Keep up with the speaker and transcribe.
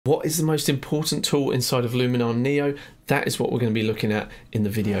What is the most important tool inside of Luminar NEO? That is what we're going to be looking at in the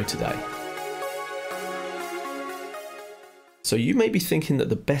video today. So you may be thinking that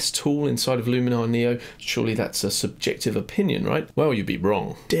the best tool inside of Luminar NEO, surely that's a subjective opinion, right? Well, you'd be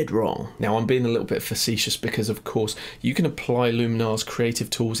wrong, dead wrong. Now I'm being a little bit facetious because of course you can apply Luminar's creative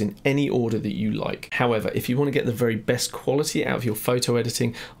tools in any order that you like. However, if you want to get the very best quality out of your photo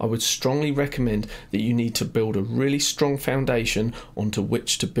editing, I would strongly recommend that you need to build a really strong foundation onto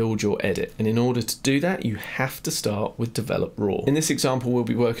which to build your edit. And in order to do that, you have to start with Develop Raw. In this example, we'll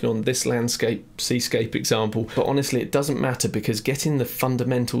be working on this landscape, seascape example, but honestly, it doesn't matter because getting the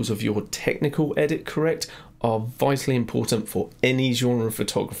fundamentals of your technical edit correct are vitally important for any genre of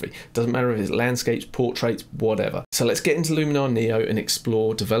photography. Doesn't matter if it's landscapes, portraits, whatever. So let's get into Luminar NEO and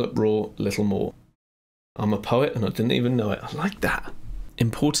explore Develop Raw a little more. I'm a poet and I didn't even know it. I like that.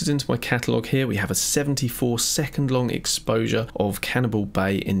 Imported into my catalogue here, we have a 74-second long exposure of Cannibal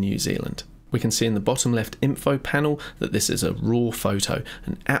Bay in New Zealand. We can see in the bottom left info panel that this is a RAW photo,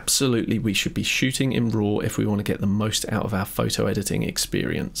 and absolutely we should be shooting in RAW if we want to get the most out of our photo editing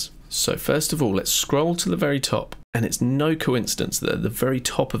experience. So first of all, let's scroll to the very top, and it's no coincidence that at the very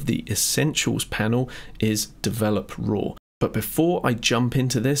top of the Essentials panel is Develop Raw. But before I jump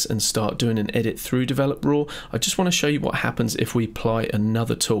into this and start doing an edit through Develop Raw, I just want to show you what happens if we apply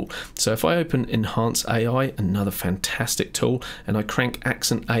another tool. So if I open Enhance AI, another fantastic tool, and I crank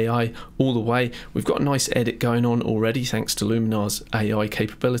Accent AI all the way, we've got a nice edit going on already thanks to Luminar's AI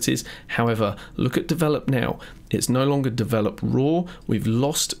capabilities. However, look at Develop now. It's no longer Develop Raw, we've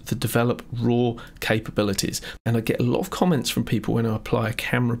lost the Develop Raw capabilities. And I get a lot of comments from people when I apply a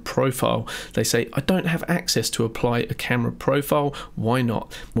camera profile. They say, I don't have access to apply a camera profile, why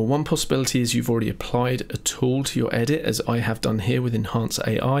not? Well, one possibility is you've already applied a tool to your edit, as I have done here with Enhance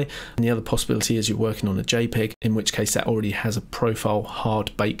AI. And the other possibility is you're working on a JPEG, in which case that already has a profile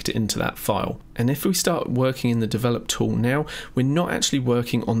hard baked into that file. And if we start working in the Develop tool now, we're not actually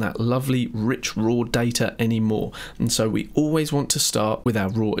working on that lovely rich raw data anymore. And so we always want to start with our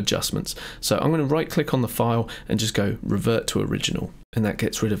raw adjustments. So I'm going to right click on the file and just go revert to original. And that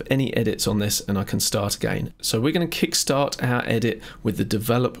gets rid of any edits on this and I can start again. So we're going to kickstart our edit with the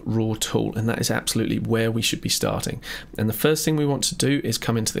Develop Raw tool, and that is absolutely where we should be starting. And the first thing we want to do is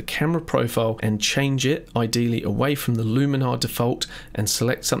come into the camera profile and change it, ideally away from the Luminar default, and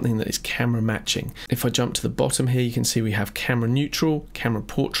select something that is camera matching. If I jump to the bottom here, you can see we have camera neutral, camera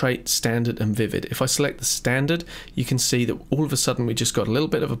portrait, standard and vivid. If I select the standard, you can see that all of a sudden we just got a little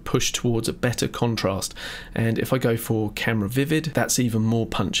bit of a push towards a better contrast. And if I go for camera vivid, that's even more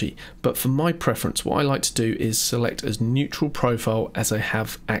punchy. But for my preference, what I like to do is select as neutral profile as I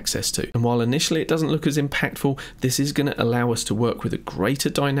have access to. And while initially it doesn't look as impactful, this is going to allow us to work with a greater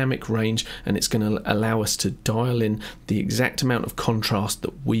dynamic range, and it's going to allow us to dial in the exact amount of contrast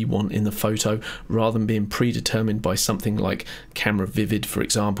that we want in the photo, rather than being predetermined by something like camera vivid, for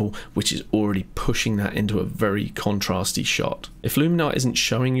example, which is already pushing that into a very contrasty shot. If Luminar isn't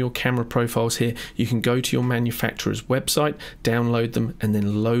showing your camera profiles here, you can go to your manufacturer's website, download them, and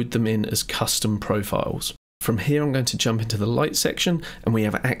then load them in as custom profiles. From here, I'm going to jump into the light section, and we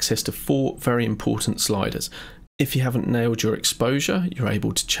have access to 4 very important sliders. If you haven't nailed your exposure, you're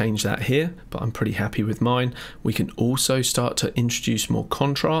able to change that here, but I'm pretty happy with mine. We can also start to introduce more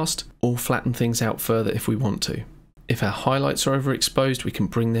contrast or flatten things out further if we want to. If our highlights are overexposed, we can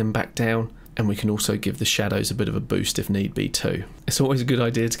bring them back down, and we can also give the shadows a bit of a boost if need be too. It's always a good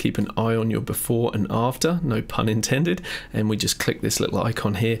idea to keep an eye on your before and after, no pun intended, and we just click this little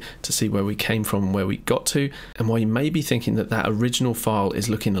icon here to see where we came from and where we got to. And while you may be thinking that that original file is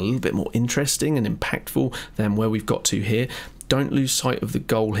looking a little bit more interesting and impactful than where we've got to here, don't lose sight of the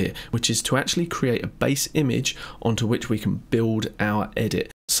goal here, which is to actually create a base image onto which we can build our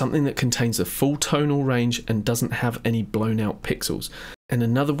edit. Something that contains a full tonal range and doesn't have any blown out pixels. And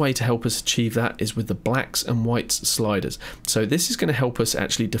another way to help us achieve that is with the blacks and whites sliders. So this is going to help us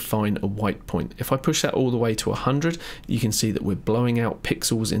actually define a white point. If I push that all the way to 100, you can see that we're blowing out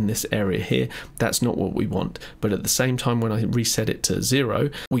pixels in this area here. That's not what we want. But at the same time, when I reset it to 0,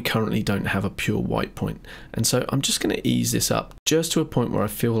 we currently don't have a pure white point. And so I'm just going to ease this up just to a point where I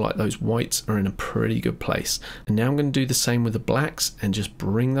feel like those whites are in a pretty good place. And now I'm going to do the same with the blacks and just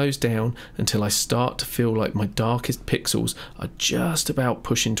bring those down until I start to feel like my darkest pixels are just about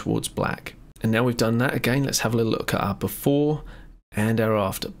pushing towards black. And now we've done that, again, let's have a little look at our before and our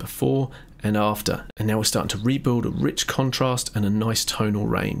after, before and after. And now we're starting to rebuild a rich contrast and a nice tonal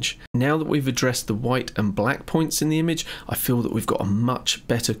range. Now that we've addressed the white and black points in the image, I feel that we've got a much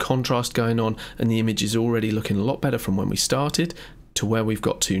better contrast going on, and the image is already looking a lot better from when we started to where we've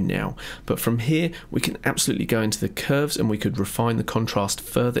got to now. But from here we can absolutely go into the curves and we could refine the contrast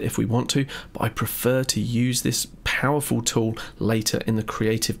further if we want to, but I prefer to use this powerful tool later in the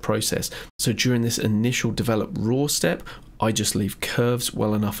creative process. So during this initial develop raw step, I just leave curves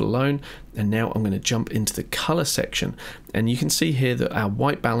well enough alone, and now I'm going to jump into the color section, and you can see here that our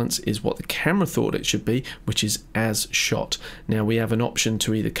white balance is what the camera thought it should be, which is as shot. Now we have an option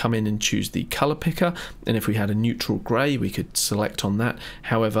to either come in and choose the color picker, and if we had a neutral gray we could select on that.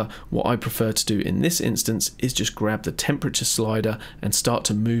 However, what I prefer to do in this instance is just grab the temperature slider and start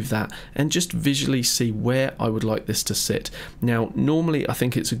to move that and just visually see where I would like this to sit. Now normally I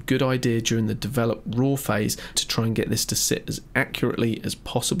think it's a good idea during the develop raw phase to try and get this to sit as accurately as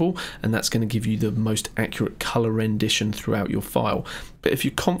possible, and that's going to give you the most accurate color rendition throughout your file. But if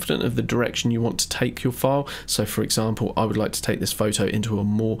you're confident of the direction you want to take your file, so for example I would like to take this photo into a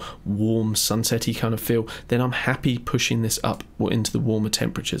more warm sunsetty kind of feel, then I'm happy pushing this up or into the warmer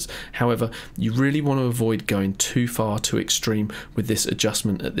temperatures. However, you really want to avoid going too far too extreme with this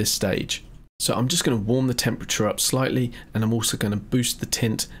adjustment at this stage. So I'm just going to warm the temperature up slightly, and I'm also going to boost the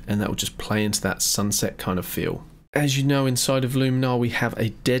tint, and that will just play into that sunset kind of feel. As you know, inside of Luminar we have a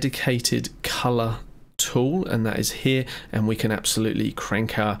dedicated color tool, and that is here, and we can absolutely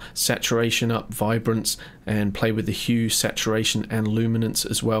crank our saturation up, vibrance, and play with the hue, saturation and luminance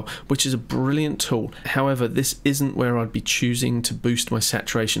as well, which is a brilliant tool. However, this isn't where I'd be choosing to boost my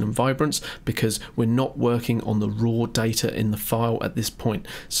saturation and vibrance, because we're not working on the raw data in the file at this point.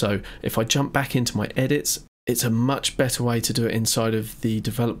 So if I jump back into my edits, it's a much better way to do it inside of the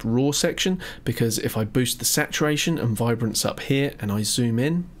develop raw section, because if I boost the saturation and vibrance up here and I zoom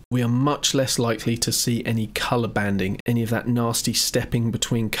in, we are much less likely to see any color banding, any of that nasty stepping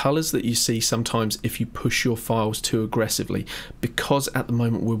between colors that you see sometimes if you push your files too aggressively, because at the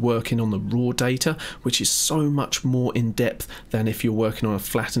moment we're working on the raw data, which is so much more in depth than if you're working on a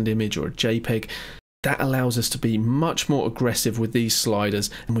flattened image or a JPEG. That allows us to be much more aggressive with these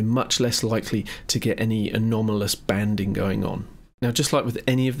sliders, and we're much less likely to get any anomalous banding going on. Now, just like with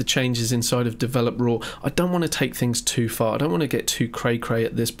any of the changes inside of Develop Raw, I don't want to take things too far. I don't want to get too cray-cray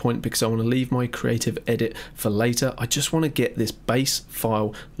at this point, because I want to leave my creative edit for later. I just want to get this base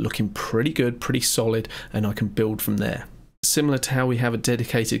file looking pretty good, pretty solid, and I can build from there. Similar to how we have a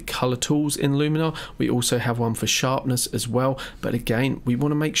dedicated color tools in Luminar, we also have one for sharpness as well, but again we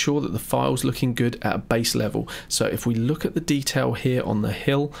want to make sure that the file's looking good at a base level. So if we look at the detail here on the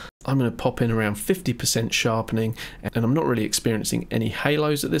hill, I'm going to pop in around 50% sharpening, and I'm not really experiencing any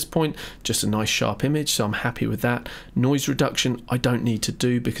halos at this point, just a nice sharp image, so I'm happy with that. Noise reduction I don't need to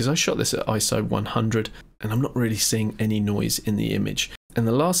do because I shot this at ISO 100 and I'm not really seeing any noise in the image. And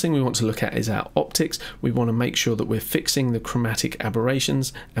the last thing we want to look at is our optics. We want to make sure that we're fixing the chromatic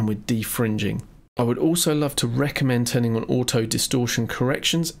aberrations and we're defringing. I would also love to recommend turning on auto distortion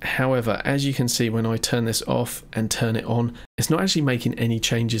corrections. However, as you can see, when I turn this off and turn it on, it's not actually making any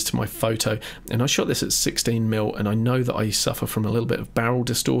changes to my photo. And I shot this at 16mm, and I know that I suffer from a little bit of barrel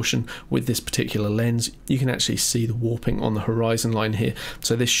distortion with this particular lens. You can actually see the warping on the horizon line here.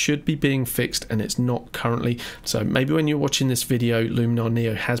 So this should be being fixed, and it's not currently. So maybe when you're watching this video, Luminar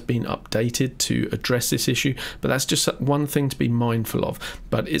NEO has been updated to address this issue, but that's just one thing to be mindful of.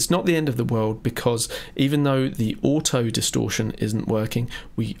 But it's not the end of the world, because even though the auto distortion isn't working,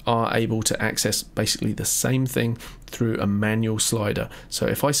 we are able to access basically the same thing through a manual slider. So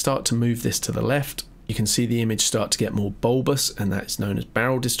if I start to move this to the left, you can see the image start to get more bulbous, and that's known as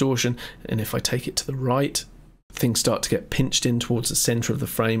barrel distortion. And if I take it to the right, things start to get pinched in towards the center of the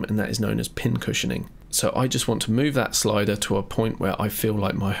frame, and that is known as pin cushioning. So I just want to move that slider to a point where I feel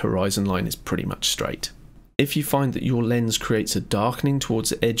like my horizon line is pretty much straight. If you find that your lens creates a darkening towards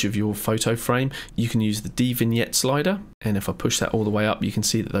the edge of your photo frame, you can use the Vignette Slider, and if I push that all the way up, you can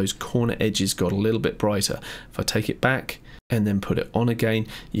see that those corner edges got a little bit brighter. If I take it back and then put it on again,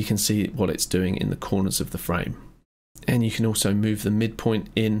 you can see what it's doing in the corners of the frame. And you can also move the midpoint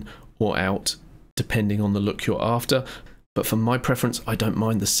in or out depending on the look you're after. But for my preference, I don't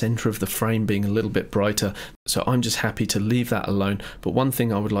mind the center of the frame being a little bit brighter, so I'm just happy to leave that alone. But one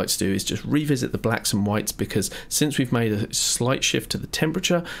thing I would like to do is just revisit the blacks and whites, because since we've made a slight shift to the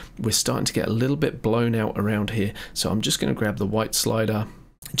temperature, we're starting to get a little bit blown out around here. So I'm just going to grab the white slider,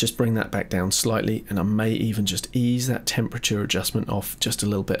 just bring that back down slightly, and I may even just ease that temperature adjustment off just a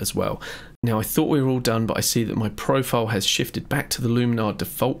little bit as well. Now, I thought we were all done, but I see that my profile has shifted back to the Luminar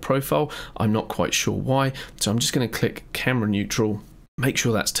default profile. I'm not quite sure why, so I'm just going to click camera neutral, make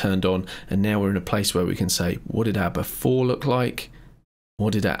sure that's turned on, and now we're in a place where we can say, what did our before look like?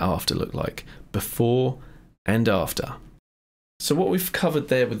 What did our after look like? Before and after. So what we've covered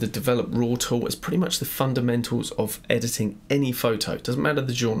there with the Develop Raw tool is pretty much the fundamentals of editing any photo. It doesn't matter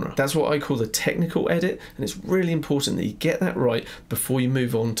the genre. That's what I call the technical edit, and it's really important that you get that right before you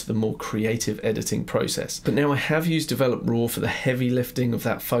move on to the more creative editing process. But now I have used Develop Raw for the heavy lifting of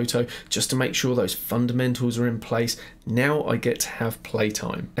that photo, just to make sure those fundamentals are in place. Now I get to have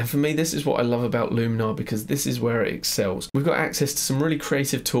playtime. And for me, this is what I love about Luminar, because this is where it excels. We've got access to some really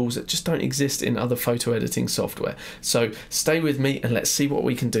creative tools that just don't exist in other photo editing software. So stay with me and let's see what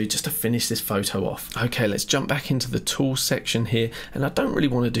we can do just to finish this photo off. Okay, let's jump back into the tools section here, and I don't really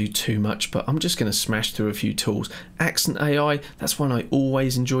want to do too much, but I'm just going to smash through a few tools. Accent AI, that's one I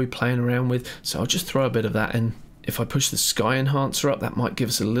always enjoy playing around with, so I'll just throw a bit of that in. If I push the sky enhancer up, that might give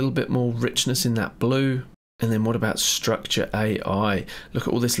us a little bit more richness in that blue. And then what about Structure AI? Look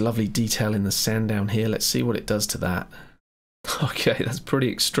at all this lovely detail in the sand down here. Let's see what it does to that. Okay, that's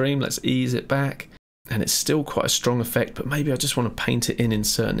pretty extreme. Let's ease it back. And it's still quite a strong effect, but maybe I just want to paint it in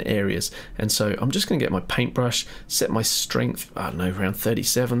certain areas. And so I'm just going to get my paintbrush, set my strength, I don't know, around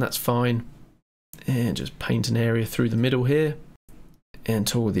 37, that's fine. And just paint an area through the middle here. And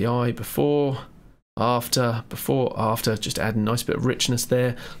toggle the eye before, after, just add a nice bit of richness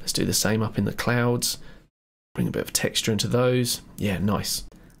there. Let's do the same up in the clouds. Bring a bit of texture into those. Yeah, nice.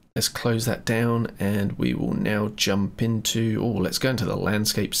 Let's close that down, and we will now jump into, let's go into the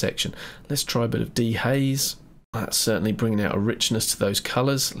landscape section. Let's try a bit of dehaze. That's certainly bringing out a richness to those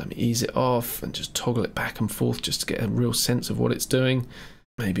colors. Let me ease it off and just toggle it back and forth just to get a real sense of what it's doing.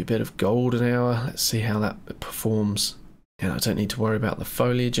 Maybe a bit of golden hour. Let's see how that performs. And I don't need to worry about the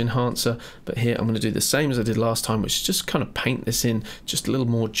foliage enhancer, but here I'm going to do the same as I did last time, which is just kind of paint this in just a little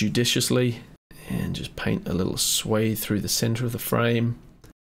more judiciously, and just paint a little swathe through the center of the frame.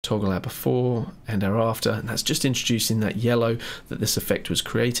 Toggle our before and our after, and that's just introducing that yellow that this effect was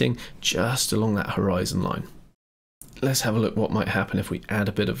creating just along that horizon line. Let's have a look what might happen if we add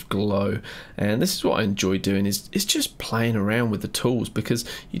a bit of glow. And this is what I enjoy doing, is just playing around with the tools, because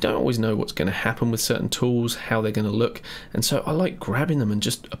you don't always know what's going to happen with certain tools, how they're going to look. And so I like grabbing them and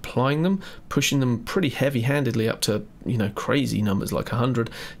just applying them, pushing them pretty heavy-handedly up to, you know, crazy numbers like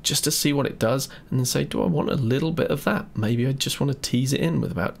 100, just to see what it does, and then say, do I want a little bit of that? Maybe I just want to tease it in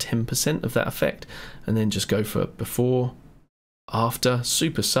with about 10% of that effect, and then just go for before, after,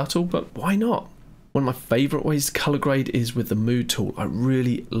 super subtle, but why not? One of my favourite ways to colour grade is with the mood tool. I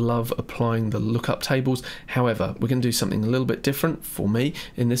really love applying the lookup tables. However, we're going to do something a little bit different for me.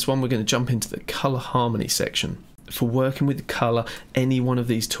 In this one, we're going to jump into the colour harmony section. For working with colour, any one of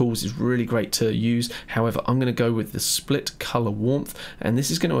these tools is really great to use. However, I'm going to go with the split colour warmth, and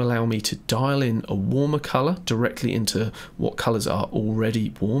this is going to allow me to dial in a warmer colour directly into what colours are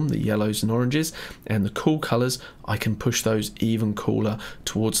already warm, the yellows and oranges, and the cool colours, I can push those even cooler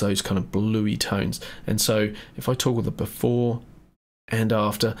towards those kind of bluey tones. And so if I toggle the before and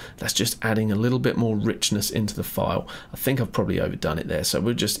after, that's just adding a little bit more richness into the file. I think I've probably overdone it there, so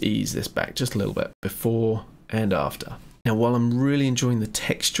we'll just ease this back just a little bit. Before and after. Now, while I'm really enjoying the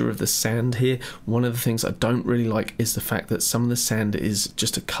texture of the sand here, one of the things I don't really like is the fact that some of the sand is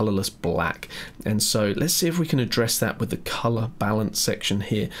just a colorless black. And so let's see if we can address that with the color balance section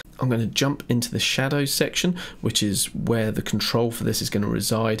here. I'm going to jump into the shadows section, which is where the control for this is going to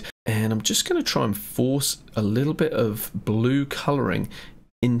reside. And I'm just going to try and force a little bit of blue coloring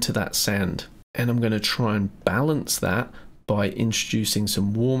into that sand. And I'm going to try and balance that by introducing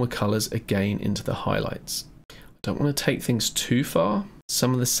some warmer colors again into the highlights. Don't want to take things too far.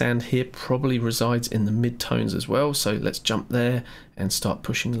 Some of the sand here probably resides in the mid-tones as well, so let's jump there and start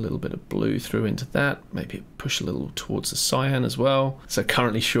pushing a little bit of blue through into that. Maybe push a little towards the cyan as well. So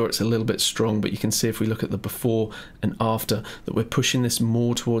currently, sure, it's a little bit strong, but you can see if we look at the before and after that we're pushing this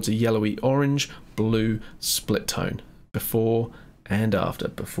more towards a yellowy orange, blue split tone. Before and after,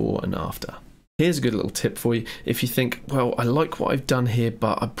 before and after. Here's a good little tip for you. If you think, well, I like what I've done here,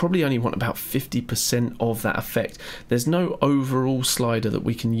 but I probably only want about 50% of that effect. There's no overall slider that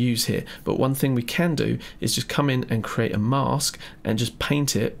we can use here, but one thing we can do is just come in and create a mask and just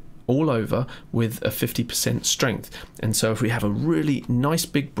paint it all over with a 50% strength. And so if we have a really nice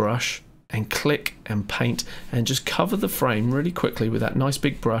big brush and click and paint and just cover the frame really quickly with that nice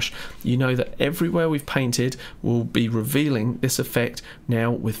big brush, you know that everywhere we've painted will be revealing this effect now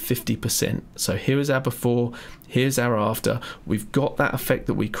with 50%. So here is our before, here's our after. We've got that effect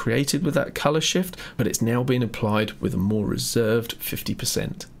that we created with that color shift, but it's now being applied with a more reserved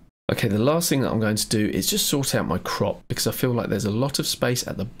 50%. Okay, the last thing that I'm going to do is just sort out my crop, because I feel like there's a lot of space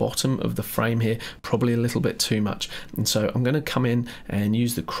at the bottom of the frame here, probably a little bit too much. And so I'm going to come in and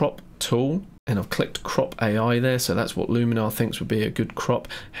use the crop tool, and I've clicked crop AI there, so that's what Luminar thinks would be a good crop.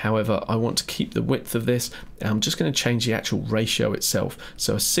 However, I want to keep the width of this. I'm just going to change the actual ratio itself.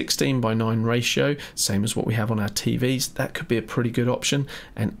 So a 16:9 ratio, same as what we have on our TVs, that could be a pretty good option.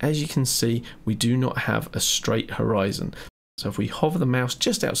 And as you can see, we do not have a straight horizon. So if we hover the mouse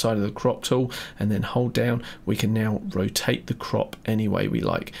just outside of the crop tool and then hold down, we can now rotate the crop any way we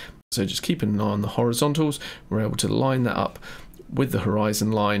like. So just keeping an eye on the horizontals, we're able to line that up with the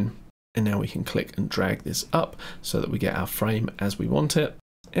horizon line. And now we can click and drag this up so that we get our frame as we want it,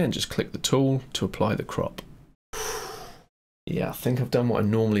 and just click the tool to apply the crop. Yeah, I think I've done what I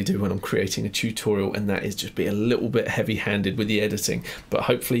normally do when I'm creating a tutorial, and that is just be a little bit heavy-handed with the editing. But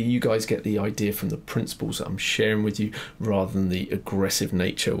hopefully you guys get the idea from the principles that I'm sharing with you rather than the aggressive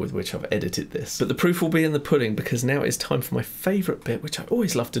nature with which I've edited this. But the proof will be in the pudding, because now it's time for my favorite bit, which I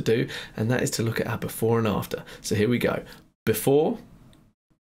always love to do, and that is to look at our before and after. So here we go. Before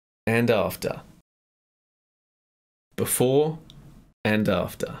and after. Before and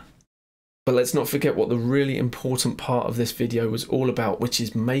after. But let's not forget what the really important part of this video was all about, which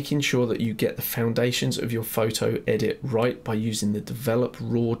is making sure that you get the foundations of your photo edit right by using the Develop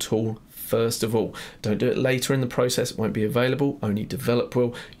Raw tool first of all. Don't do it later in the process, it won't be available, only Develop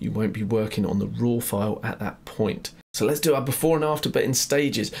will. You won't be working on the raw file at that point. So let's do our before and after, but in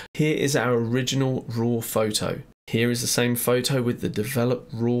stages. Here is our original raw photo. Here is the same photo with the Develop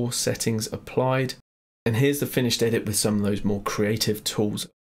Raw settings applied. And here's the finished edit with some of those more creative tools.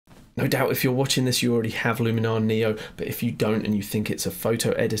 No doubt if you're watching this you already have Luminar NEO, but if you don't and you think it's a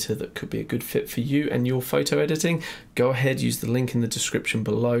photo editor that could be a good fit for you and your photo editing, go ahead, use the link in the description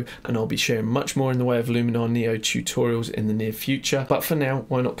below, and I'll be sharing much more in the way of Luminar NEO tutorials in the near future. But for now,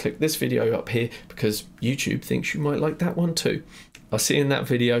 why not click this video up here, because YouTube thinks you might like that one too. I'll see you in that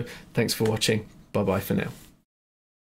video. Thanks for watching. Bye bye for now.